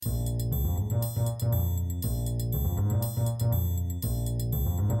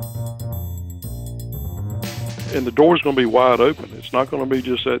And the door's going to be wide open. It's not going to be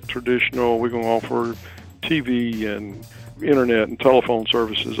just that traditional, we're going to offer TV and internet and telephone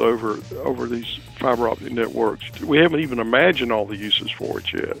services over these fiber optic networks. We haven't even imagined all the uses for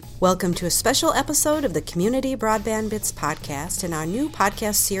it yet. Welcome to a special episode of the Community Broadband Bits podcast in our new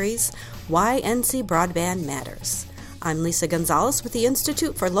podcast series, Why NC Broadband Matters. I'm Lisa Gonzalez with the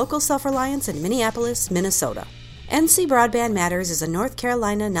Institute for Local Self-Reliance in Minneapolis, Minnesota. NC Broadband Matters is a North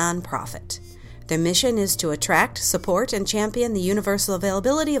Carolina nonprofit. Their mission is to attract, support, and champion the universal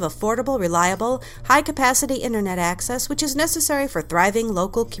availability of affordable, reliable, high-capacity internet access, which is necessary for thriving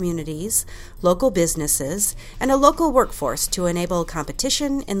local communities, local businesses, and a local workforce to enable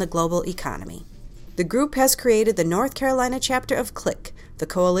competition in the global economy. The group has created the North Carolina chapter of CLIC, the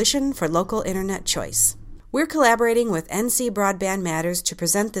Coalition for Local Internet Choice. We're collaborating with NC Broadband Matters to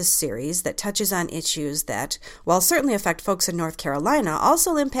present this series that touches on issues that, while certainly affect folks in North Carolina,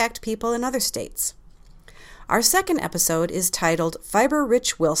 also impact people in other states. Our second episode is titled Fiber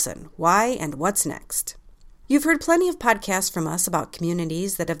Rich Wilson, Why and What's Next? You've heard plenty of podcasts from us about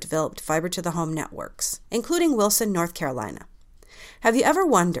communities that have developed fiber-to-the-home networks, including Wilson, North Carolina. Have you ever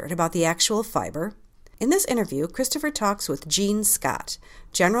wondered about the actual fiber? In this interview, Christopher talks with Gene Scott,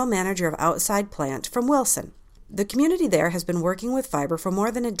 General Manager of Outside Plant from Wilson. The community there has been working with fiber for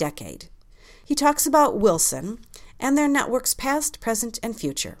more than a decade. He talks about Wilson and their networks past, present, and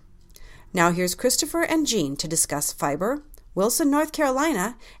future. Now here's Christopher and Gene to discuss fiber, Wilson, North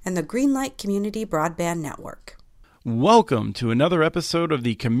Carolina, and the Greenlight Community Broadband Network. Welcome to another episode of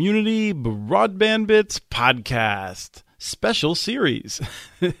the Community Broadband Bits podcast special series.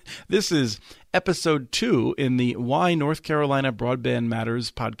 This is episode 2 in the Why North Carolina Broadband Matters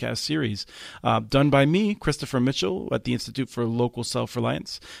podcast series, done by me, Christopher Mitchell, at the Institute for Local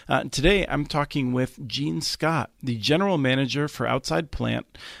Self-Reliance. Today, I'm talking with Gene Scott, the General Manager for Outside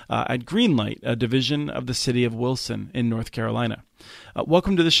Plant at Greenlight, a division of the City of Wilson in North Carolina.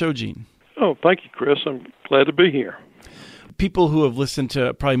 Welcome to the show, Gene. Oh, thank you, Chris. I'm glad to be here. People who have listened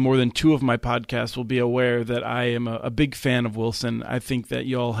to probably more than 2 of my podcasts will be aware that I am a big fan of Wilson. I think that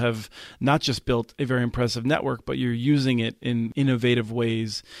you all have not just built a very impressive network, but you're using it in innovative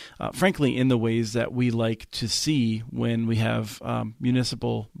ways, frankly, in the ways that we like to see when we have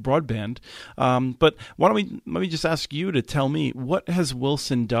municipal broadband. But let me just ask you to tell me, what has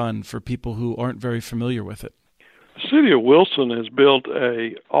Wilson done for people who aren't very familiar with it? The City of Wilson has built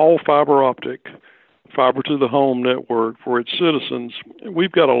a all fiber optic fiber-to-the-home network for its citizens.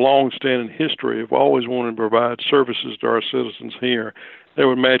 We've got a long-standing history of always wanting to provide services to our citizens here that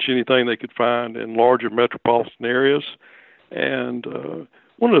would match anything they could find in larger metropolitan areas. And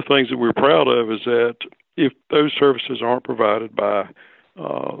one of the things that we're proud of is that if those services aren't provided by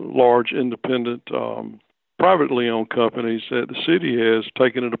large, independent, privately owned companies, that the city has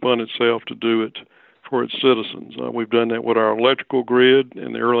taken it upon itself to do it for its citizens. We've done that with our electrical grid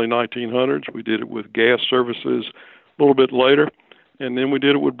in the early 1900s. We did it with gas services a little bit later. And then we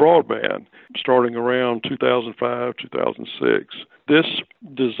did it with broadband starting around 2005, 2006. This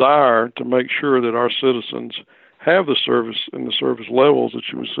desire to make sure that our citizens have the service and the service levels that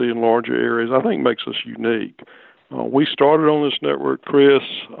you would see in larger areas, I think makes us unique. We started on this network, Chris,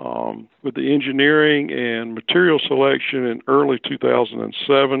 with the engineering and material selection in early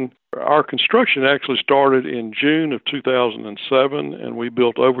 2007. Our construction actually started in June of 2007, and we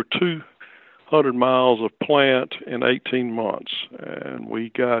built over 200 miles of plant in 18 months. And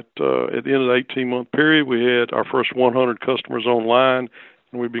we got, at the end of the 18-month period, we had our first 100 customers online,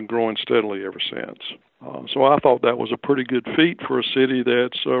 and we've been growing steadily ever since. So I thought that was a pretty good feat for a city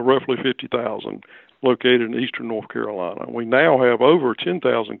that's roughly 50,000. Located in eastern North Carolina. We now have over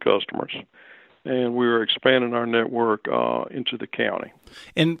 10,000 customers, and we're expanding our network into the county.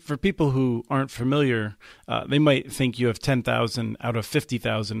 And for people who aren't familiar, they might think you have 10,000 out of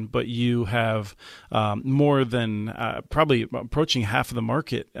 50,000, but you have more than probably approaching half of the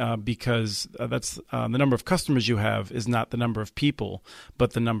market because that's the number of customers you have is not the number of people,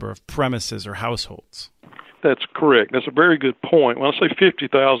 but the number of premises or households. That's correct. That's a very good point. When I say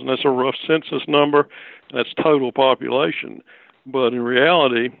 50,000, that's a rough census number. That's total population. But in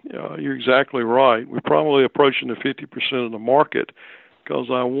reality, you're exactly right. We're probably approaching the 50% of the market because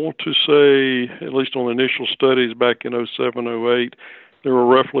I want to say, at least on initial studies back in 07, 08, there were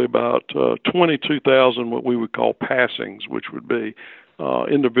roughly about 22,000 what we would call passings, which would be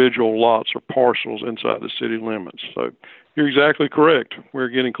individual lots or parcels inside the city limits. So you're exactly correct. We're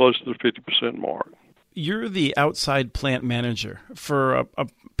getting close to the 50% mark. You're the outside plant manager. For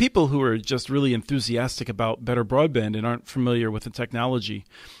people who are just really enthusiastic about better broadband and aren't familiar with the technology,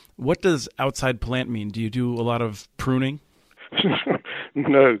 what does outside plant mean? Do you do a lot of pruning?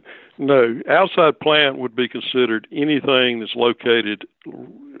 No, no. Outside plant would be considered anything that's located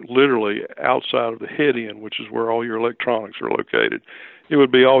literally outside of the head-end, which is where all your electronics are located. It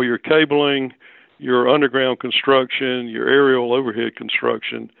would be all your cabling, your underground construction, your aerial overhead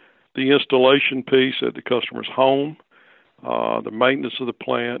construction, the installation piece at the customer's home, the maintenance of the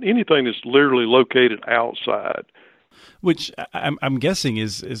plant, anything that's literally located outside. Which I'm guessing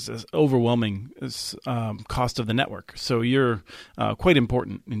is overwhelming cost of the network. So you're quite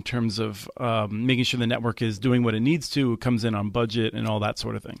important in terms of making sure the network is doing what it needs to, comes in on budget, and all that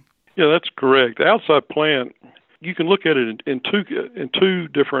sort of thing. Yeah, that's correct. The outside plant, you can look at it in two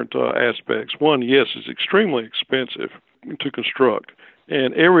different aspects. One, yes, it's extremely expensive to construct,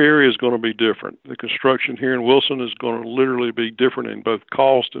 and every area is going to be different. The construction here in Wilson is going to literally be different in both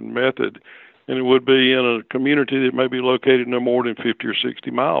cost and method, and it would be in a community that may be located no more than 50 or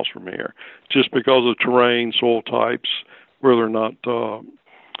 60 miles from here, just because of terrain, soil types, whether or not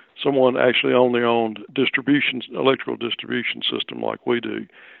someone actually owned their own electrical distribution system like we do.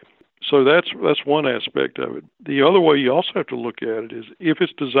 So that's one aspect of it. The other way you also have to look at it is if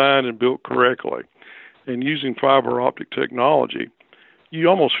it's designed and built correctly and using fiber optic technology, you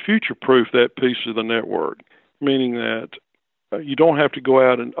almost future-proof that piece of the network, meaning that you don't have to go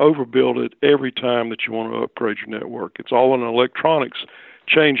out and overbuild it every time that you want to upgrade your network. It's all an electronics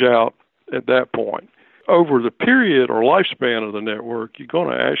change out at that point. Over the period or lifespan of the network, you're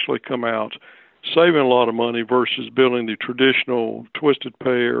going to actually come out saving a lot of money versus building the traditional twisted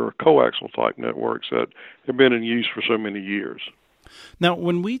pair or coaxial type networks that have been in use for so many years. Now,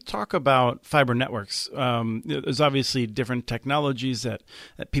 when we talk about fiber networks, there's obviously different technologies that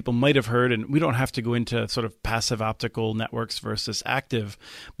people might have heard, and we don't have to go into sort of passive optical networks versus active,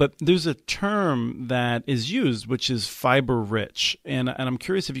 but there's a term that is used, which is fiber rich. And I'm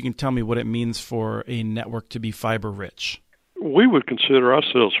curious if you can tell me what it means for a network to be fiber rich. We would consider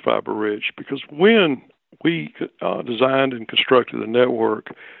ourselves fiber rich because when we designed and constructed the network,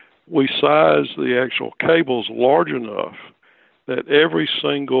 we sized the actual cables large enough that every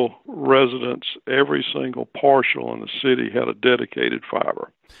single residence, every single parcel in the city had a dedicated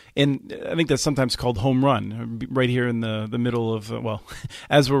fiber. And I think that's sometimes called home run, right here in the middle of,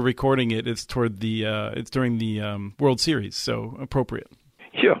 as we're recording it, it's during the World Series, so appropriate.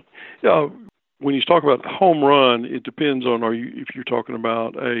 Yeah. When you talk about home run, it depends on if you're talking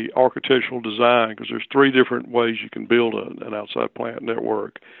about a architectural design, because there's three different ways you can build an outside plant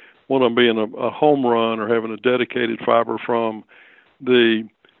network. One of them being a home run or having a dedicated fiber from the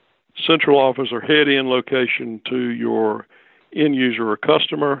central office or head-end location to your end user or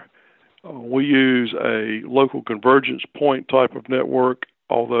customer. We use a local convergence point type of network,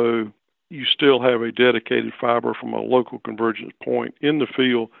 although you still have a dedicated fiber from a local convergence point in the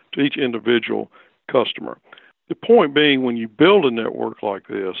field to each individual customer. The point being, when you build a network like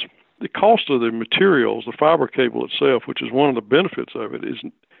this, the cost of the materials, the fiber cable itself, which is one of the benefits of it, is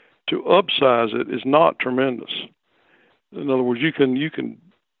to upsize it is not tremendous. In other words, you can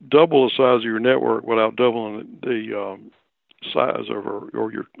double the size of your network without doubling the size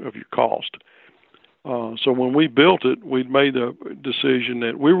of your cost. So when we built it, we'd made the decision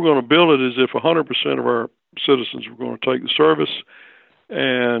that we were going to build it as if 100% of our citizens were going to take the service,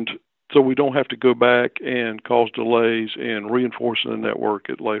 and so we don't have to go back and cause delays in reinforcing the network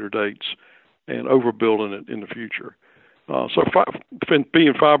at later dates and overbuilding it in the future. So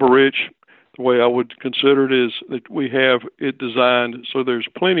being fiber rich, the way I would consider it is that we have it designed so there's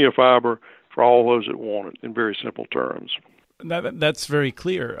plenty of fiber for all those that want it, in very simple terms. That's very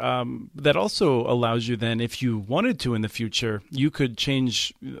clear. That also allows you then, if you wanted to in the future, you could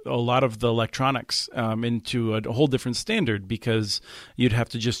change a lot of the electronics into a whole different standard, because you'd have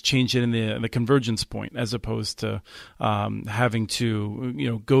to just change it in the convergence point, as opposed to having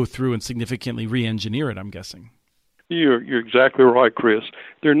to go through and significantly re-engineer it, I'm guessing. You're exactly right, Chris.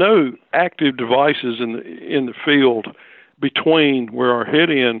 There are no active devices in the field between where our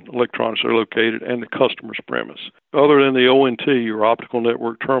head-end electronics are located and the customer's premise. Other than the ONT, or optical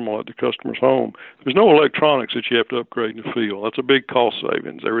network terminal at the customer's home, there's no electronics that you have to upgrade in the field. That's a big cost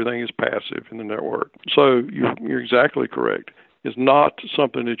savings. Everything is passive in the network. So you're exactly correct. It's not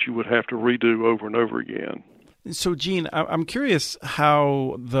something that you would have to redo over and over again. So, Gene, I'm curious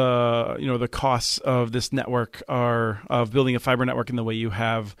how the costs of this network of building a fiber network in the way you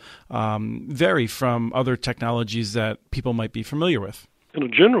have vary from other technologies that people might be familiar with. In a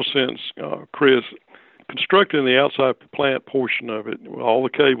general sense, Chris, constructing the outside plant portion of it, all the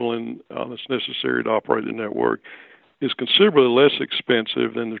cabling that's necessary to operate the network, is considerably less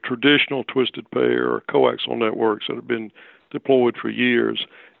expensive than the traditional twisted pair or coaxial networks that have been deployed for years.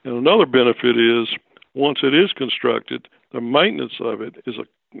 And another benefit is, once it is constructed, The maintenance of it is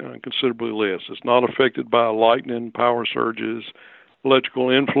considerably less. It's not affected by lightning, power surges, electrical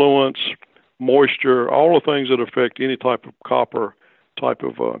influence, moisture, all the things that affect any type of copper type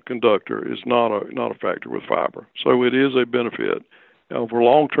of conductor is not a factor with fiber. So it is a benefit. For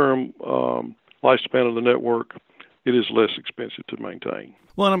long-term lifespan of the network, it is less expensive to maintain.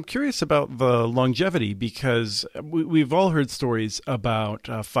 Well, and I'm curious about the longevity because we've all heard stories about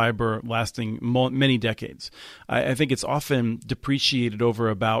fiber lasting many decades. I think it's often depreciated over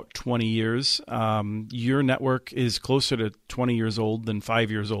about 20 years. Your network is closer to 20 years old than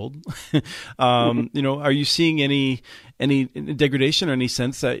 5 years old. Are you seeing any degradation or any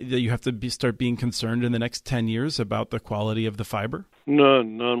sense that you have to start being concerned in the next 10 years about the quality of the fiber?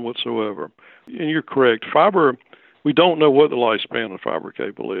 None whatsoever. And you're correct. Fiber, we don't know what the lifespan of fiber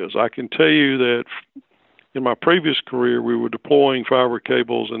cable is. I can tell you that in my previous career, we were deploying fiber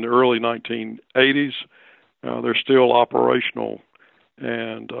cables in the early 1980s. They're still operational,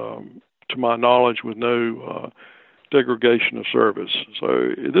 and to my knowledge, with no degradation of service.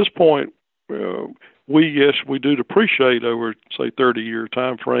 So at this point, we do depreciate over, say, 30-year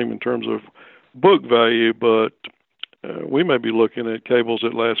time frame in terms of book value, but we may be looking at cables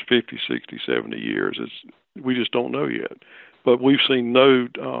that last 50, 60, 70 years. We just don't know yet. But we've seen no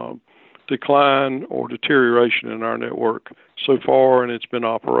decline or deterioration in our network so far, and it's been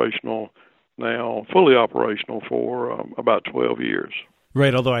operational now, fully operational for about 12 years.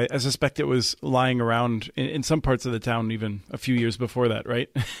 Right, although I suspect it was lying around in some parts of the town even a few years before that, right?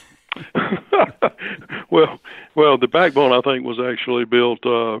 Well, the backbone, I think, was actually built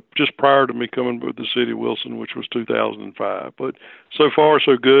just prior to me coming with the city of Wilson, which was 2005. But so far,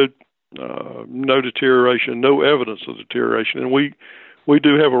 so good. No deterioration, no evidence of deterioration. And we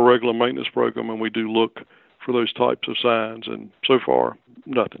do have a regular maintenance program, and we do look for those types of signs. And so far,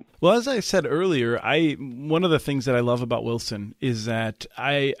 nothing. Well, as I said earlier, one of the things that I love about Wilson is that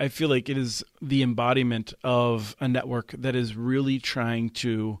I feel like it is the embodiment of a network that is really trying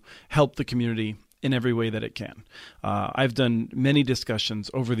to help the community in every way that it can. I've done many discussions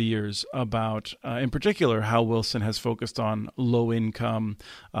over the years about, in particular, how Wilson has focused on low-income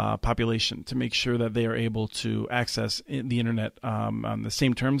population to make sure that they are able to access the internet on the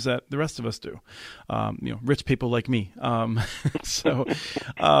same terms that the rest of us do. Rich people like me. So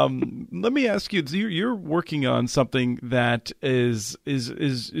let me ask you: you're working on something that is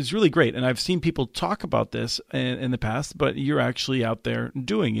really great, and I've seen people talk about this in the past, but you're actually out there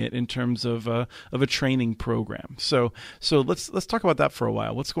doing it in terms of a training program. So let's talk about that for a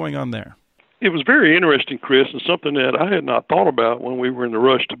while. What's going on there? It was very interesting, Chris, and something that I had not thought about when we were in the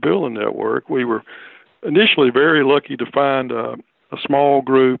rush to build a network. We were initially very lucky to find a small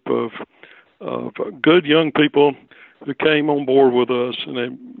group of good young people who came on board with us,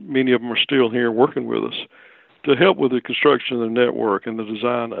 and many of them are still here working with us to help with the construction of the network and the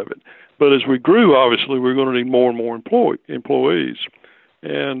design of it. But as we grew, obviously, we're going to need more and more employees.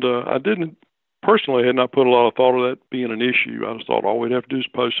 And I personally had not put a lot of thought of that being an issue. I just thought all we'd have to do is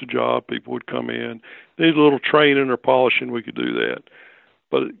post a job. People would come in. Need a little training or polishing, we could do that.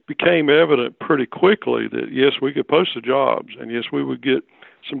 But it became evident pretty quickly that, yes, we could post the jobs, and yes, we would get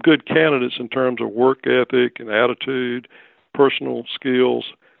some good candidates in terms of work ethic and attitude, personal skills,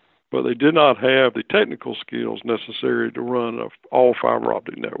 but they did not have the technical skills necessary to run an all fiber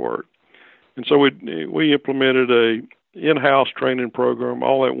optic network. And so we implemented a in-house training program.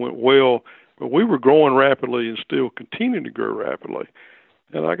 All that went well. But we were growing rapidly and still continuing to grow rapidly.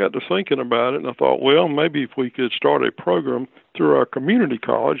 And I got to thinking about it, and I thought, well, maybe if we could start a program through our community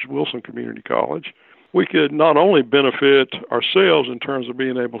college, Wilson Community College, we could not only benefit ourselves in terms of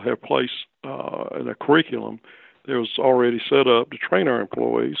being able to have place in a curriculum that was already set up to train our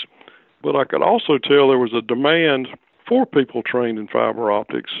employees, but I could also tell there was a demand for people trained in fiber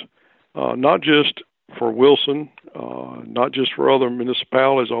optics, not just for Wilson, not just for other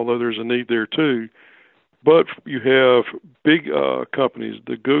municipalities, although there's a need there too, but you have big companies,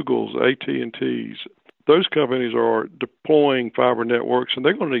 the Googles, AT&Ts. Those companies are deploying fiber networks, and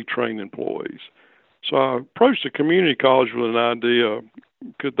they're going to need trained employees. So I approached the community college with an idea: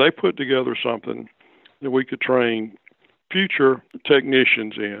 could they put together something that we could train future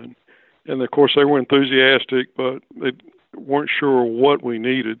technicians in? And of course, they were enthusiastic, but they weren't sure what we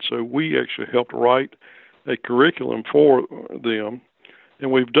needed, so we actually helped write a curriculum for them,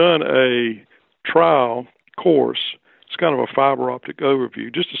 and we've done a trial course. It's kind of a fiber optic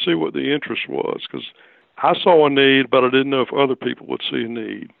overview, just to see what the interest was, because I saw a need, but I didn't know if other people would see a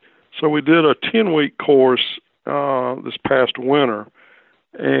need. So we did a 10-week course this past winter,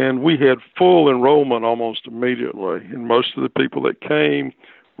 and we had full enrollment almost immediately, and most of the people that came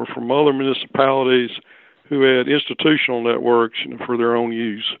were from other municipalities who had institutional networks, for their own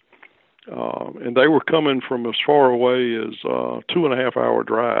use. And they were coming from as far away as 2.5-hour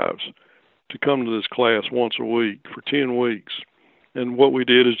drives to come to this class once a week for 10 weeks. And what we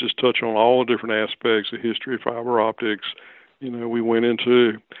did is just touch on all the different aspects of history of fiber optics. We went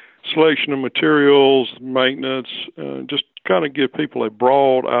into selection of materials, maintenance, just kind of give people a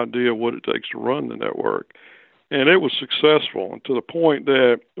broad idea of what it takes to run the network. And it was successful, and to the point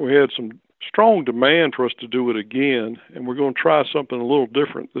that we had some strong demand for us to do it again, and we're going to try something a little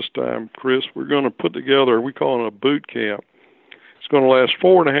different this time, Chris. We're going to put together, we call it a boot camp. It's going to last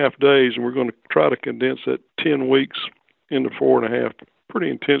 4.5 days, and we're going to try to condense that 10 weeks into 4.5 pretty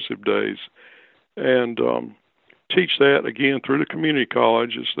intensive days, and teach that again through the community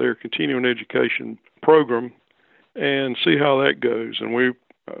college. It's their continuing education program, and see how that goes. And we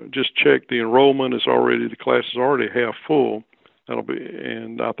just checked the enrollment. The class is already half full.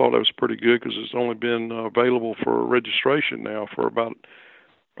 And I thought that was pretty good because it's only been available for registration now for about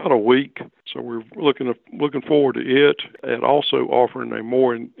a week. So we're looking forward to it, and also offering a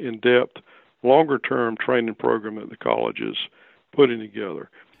more in-depth, longer-term training program that the college is putting together.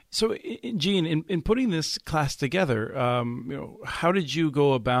 So, Gene, in putting this class together, how did you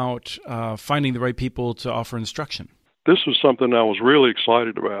go about finding the right people to offer instruction? This was something I was really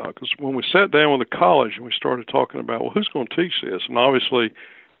excited about, because when we sat down with the college and we started talking about, well, who's going to teach this? And obviously,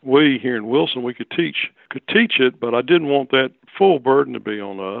 we here in Wilson, we could teach it, but I didn't want that full burden to be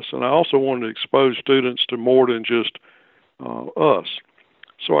on us. And I also wanted to expose students to more than just us.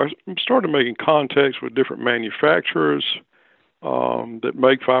 So I started making contacts with different manufacturers that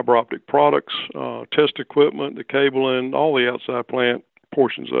make fiber optic products, test equipment, the cabling, all the outside plant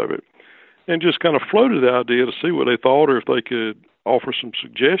portions of it, and just kind of floated the idea to see what they thought or if they could offer some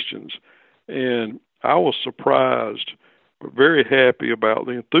suggestions. And I was surprised, but very happy about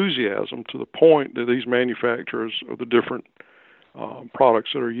the enthusiasm, to the point that these manufacturers of the different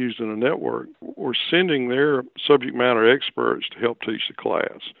products that are used in a network were sending their subject matter experts to help teach the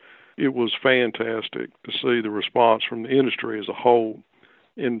class. It was fantastic to see the response from the industry as a whole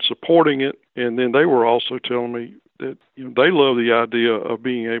in supporting it. And then they were also telling me that they love the idea of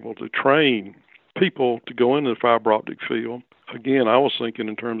being able to train people to go into the fiber optic field. Again, I was thinking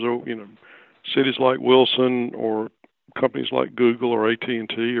in terms of cities like Wilson or companies like Google or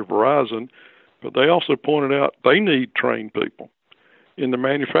AT&T or Verizon, but they also pointed out they need trained people in the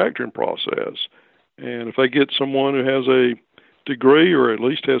manufacturing process. And if they get someone who has a degree or at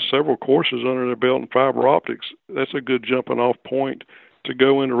least has several courses under their belt in fiber optics, that's a good jumping off point to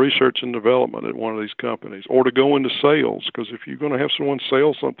go into research and development at one of these companies, or to go into sales, because if you're going to have someone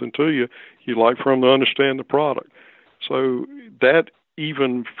sell something to you, you'd like for them to understand the product. So that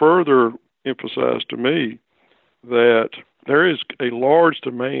even further emphasized to me that there is a large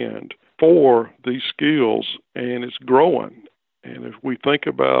demand for these skills, and it's growing. And if we think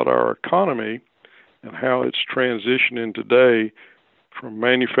about our economy and how it's transitioning today from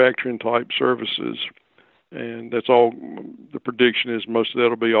manufacturing type services, and that's all, the prediction is most of that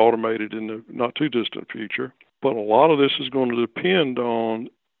will be automated in the not too distant future. But a lot of this is going to depend on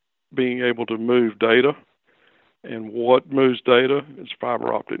being able to move data, and what moves data is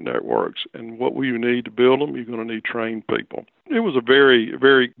fiber optic networks. And what will you need to build them? You're going to need trained people. It was a very,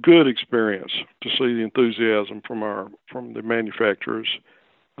 very good experience to see the enthusiasm from the manufacturers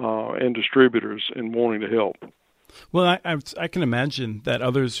and distributors in wanting to help. Well, I can imagine that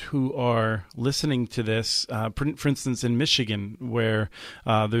others who are listening to this, for instance, in Michigan, where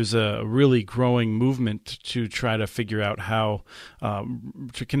there's a really growing movement to try to figure out how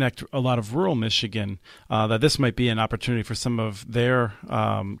to connect a lot of rural Michigan, that this might be an opportunity for some of their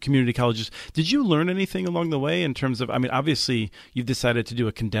community colleges. Did you learn anything along the way in terms of, obviously you've decided to do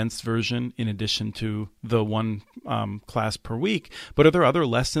a condensed version in addition to the one class per week, but are there other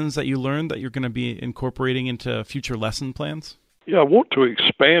lessons that you learned that you're going to be incorporating into future lesson plans? Yeah, I want to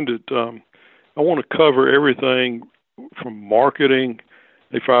expand it. I want to cover everything from marketing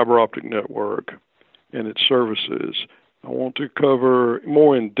a fiber optic network and its services. I want to cover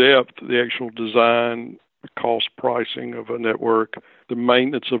more in depth the actual design, cost pricing of a network, the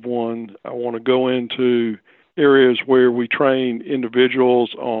maintenance of one. I want to go into areas where we train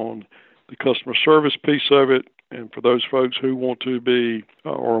individuals on the customer service piece of it. And for those folks who want to be,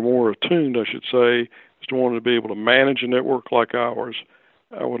 or more attuned, I should say, to want to be able to manage a network like ours,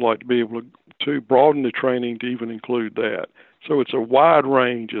 I would like to be able to broaden the training to even include that. So it's a wide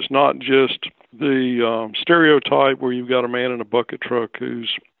range. It's not just the stereotype where you've got a man in a bucket truck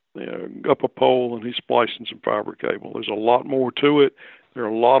who's up a pole and he's splicing some fiber cable. There's a lot more to it. There are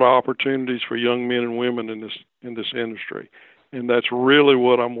a lot of opportunities for young men and women in this industry. And that's really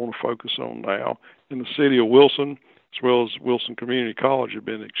what I'm going to focus on now. In the city of Wilson, as well as Wilson Community College, have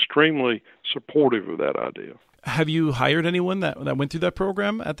been extremely supportive of that idea. Have you hired anyone that went through that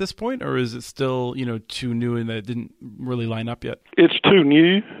program at this point, or is it still, too new and that it didn't really line up yet? It's too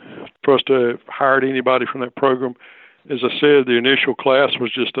new for us to have hired anybody from that program. As I said, the initial class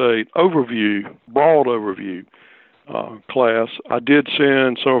was just a broad overview class. I did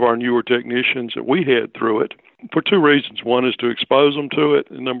send some of our newer technicians that we had through it for two reasons. One is to expose them to it,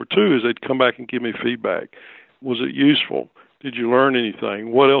 and number two is they'd come back and give me feedback. Was it useful? Did you learn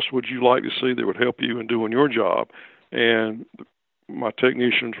anything? What else would you like to see that would help you in doing your job? And my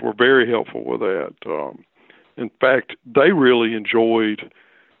technicians were very helpful with that. In fact, they really enjoyed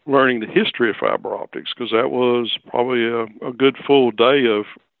learning the history of fiber optics, because that was probably a good full day of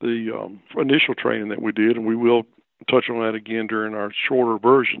the initial training that we did, and we will touch on that again during our shorter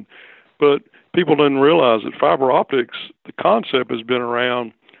version. But people didn't realize that fiber optics, the concept has been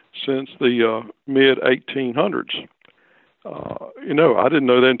around since the mid-1800s. I didn't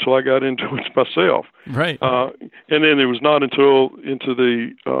know that until I got into it myself. Right. And then it was not until into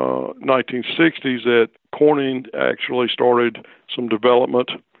the 1960s that Corning actually started some development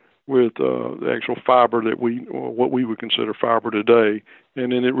with the actual fiber what we would consider fiber today.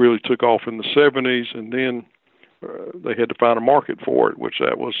 And then it really took off in the 70s, and then they had to find a market for it, which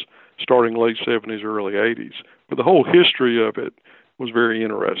that was starting late 70s, early 80s. But the whole history of it was very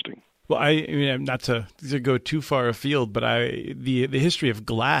interesting. Well, I mean, not to go too far afield, but the history of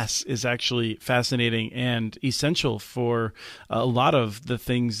glass is actually fascinating and essential for a lot of the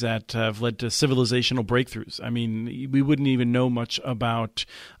things that have led to civilizational breakthroughs. I mean, we wouldn't even know much about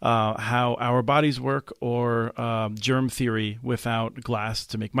how our bodies work or germ theory without glass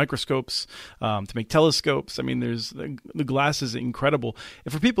to make microscopes, to make telescopes. I mean, the glass is incredible.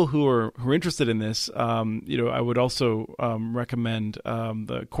 And for people who are interested in this, I would also recommend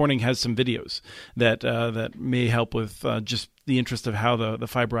the Corning has some videos that may help with just the interest of how the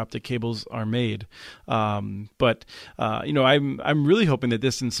fiber optic cables are made. But I'm really hoping that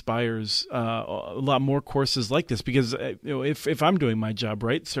this inspires a lot more courses like this, because if I'm doing my job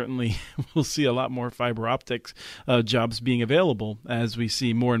right, certainly we'll see a lot more fiber optics jobs being available as we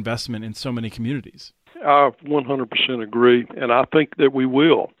see more investment in so many communities. I 100% agree, and I think that we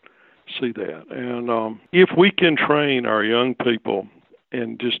will see that. And if we can train our young people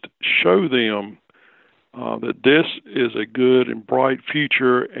and just show them that this is a good and bright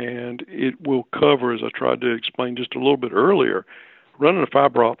future, and it will cover, as I tried to explain just a little bit earlier, running a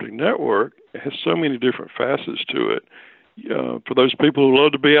fiber optic network has so many different facets to it. For those people who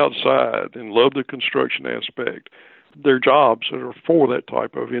love to be outside and love the construction aspect, there are jobs that are for that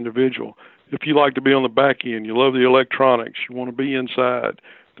type of individual. If you like to be on the back end, you love the electronics, you want to be inside,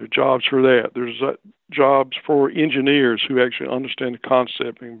 there are jobs for that. There's jobs for engineers who actually understand the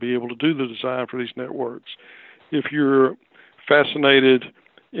concept and be able to do the design for these networks. If you're fascinated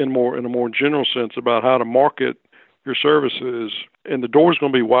in a more general sense about how to market your services, and the door's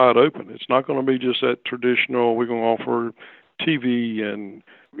going to be wide open. It's not going to be just that traditional, we're going to offer TV and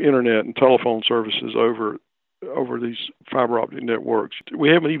internet and telephone services over these fiber optic networks. We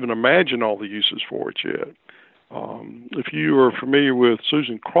haven't even imagined all the uses for it yet. If you are familiar with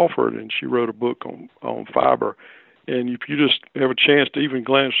Susan Crawford, and she wrote a book on fiber, and if you just have a chance to even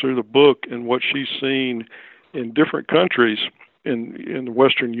glance through the book and what she's seen in different countries in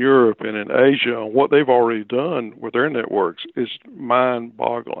Western Europe and in Asia on what they've already done with their networks, is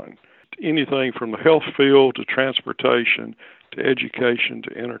mind-boggling. Anything from the health field to transportation to education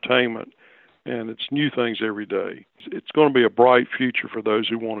to entertainment, and it's new things every day. It's going to be a bright future for those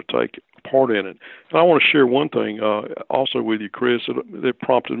who want to take part in it. And I want to share one thing also with you, Chris, that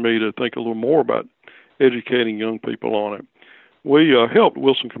prompted me to think a little more about educating young people on it. We helped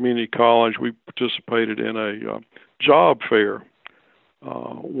Wilson Community College. We participated in a job fair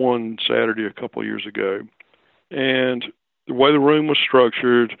one Saturday a couple of years ago. And the way the room was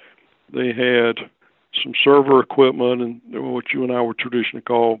structured, they had some server equipment and what you and I would traditionally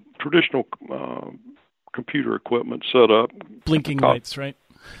call traditional computer equipment set up. Blinking lights, right?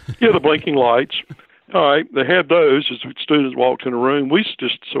 Yeah, the blinking lights. All right, they had those as students walked in the room. We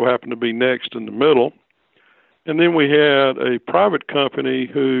just so happened to be next in the middle. And then we had a private company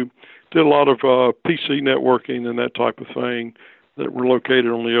who did a lot of PC networking and that type of thing that were located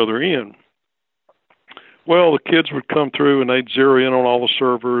on the other end. Well, the kids would come through and they'd zero in on all the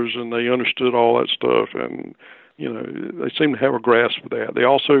servers, and they understood all that stuff, and they seemed to have a grasp of that. They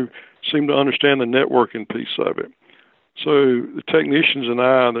also seemed to understand the networking piece of it. So the technicians and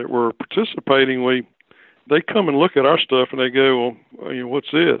I that were participating, they come and look at our stuff and they go, well,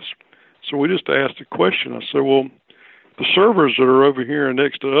 what's this? So we just asked a question. I said, well, the servers that are over here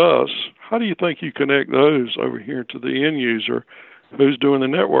next to us, how do you think you connect those over here to the end user who's doing the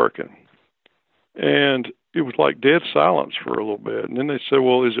networking? And it was like dead silence for a little bit. And then they said,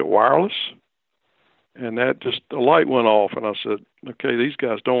 well, is it wireless? And that just, the light went off. And I said, okay, these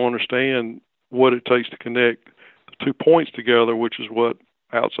guys don't understand what it takes to connect the 2 points together, which is what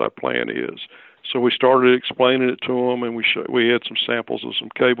outside plant is. So we started explaining it to them, and we had some samples of some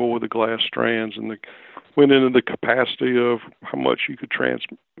cable with the glass strands, and went into the capacity of how much you could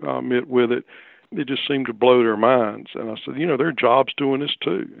transmit with it. It just seemed to blow their minds. And I said, there are jobs doing this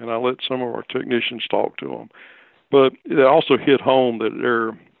too. And I let some of our technicians talk to them. But it also hit home that there are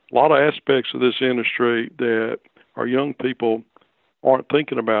a lot of aspects of this industry that our young people aren't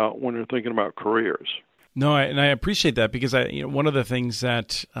thinking about when they're thinking about careers. No, and I appreciate that, because one of the things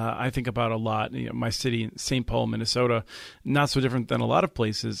that I think about a lot, my city, St. Paul, Minnesota, not so different than a lot of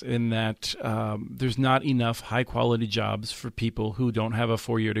places in that there's not enough high-quality jobs for people who don't have a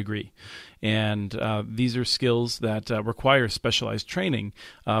 4-year degree. And these are skills that require specialized training,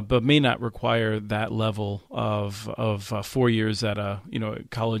 but may not require that level of 4 years at a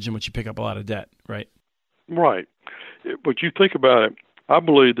college in which you pick up a lot of debt, right? Right. But you think about it, I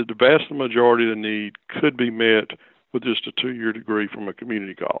believe that the vast majority of the need could be met with just a 2-year degree from a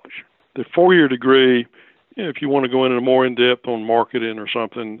community college. The 4-year degree, if you want to go into more in-depth on marketing or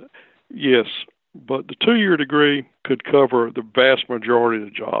something, yes, but the 2-year degree could cover the vast majority of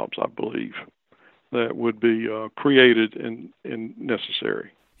the jobs, I believe, that would be created and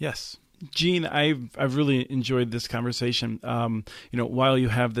necessary. Yes. Gene, I've really enjoyed this conversation. While you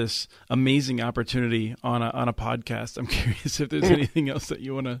have this amazing opportunity on a podcast, I'm curious if there's anything else that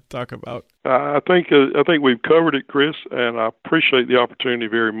you want to talk about. I think we've covered it, Chris, and I appreciate the opportunity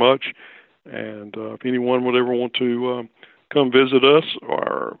very much. And if anyone would ever want to come visit us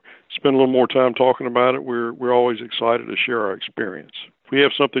or spend a little more time talking about it, we're always excited to share our experience. We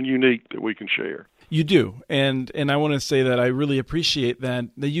have something unique that we can share. You do, and I want to say that I really appreciate that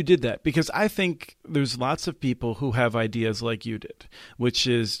you did that, because I think there's lots of people who have ideas like you did, which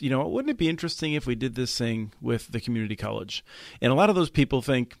is, wouldn't it be interesting if we did this thing with the community college? And a lot of those people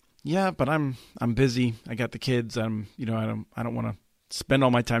think, yeah, but I'm busy, I got the kids, I don't want to spend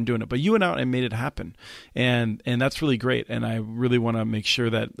all my time doing it. But you went out and made it happen, and that's really great. And I really want to make sure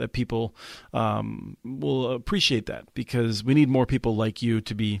that people will appreciate that, because we need more people like you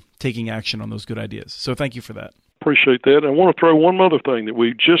to be taking action on those good ideas. So thank you for that. Appreciate that. I want to throw one other thing that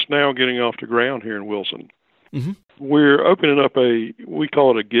we're just now getting off the ground here in Wilson. Mm-hmm. We're opening up we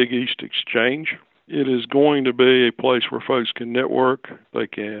call it a Gig East Exchange. It is going to be a place where folks can network. They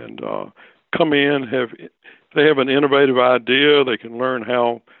can come in, they have an innovative idea. They can learn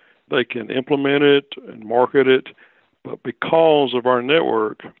how they can implement it and market it. But because of our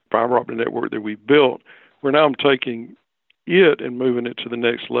network, fiber optic network that we built, we're now taking it and moving it to the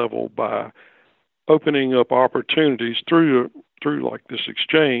next level by opening up opportunities through like this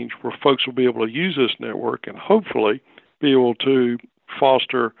exchange where folks will be able to use this network and hopefully be able to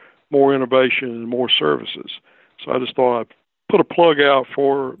foster more innovation and more services. So I just thought I'd put a plug out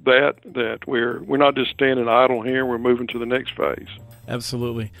for that we're not just standing idle here, we're moving to the next phase.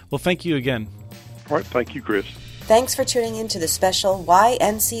 Absolutely. Well, thank you again. All right, thank you, Chris. Thanks for tuning in to the special Why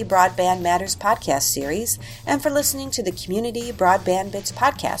NC Broadband Matters podcast series, and for listening to the Community Broadband Bits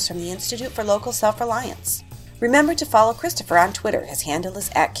podcast from the Institute for Local Self-Reliance. Remember to follow Christopher on Twitter. His handle is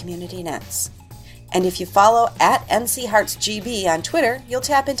 @CommunityNets. And if you follow @NCHeartsGB on Twitter, you'll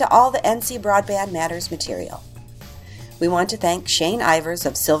tap into all the NC Broadband Matters material. We want to thank Shane Ivers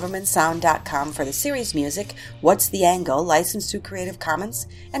of SilvermanSound.com for the series music, What's the Angle, licensed through Creative Commons,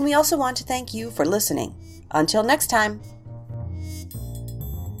 and we also want to thank you for listening. Until next time.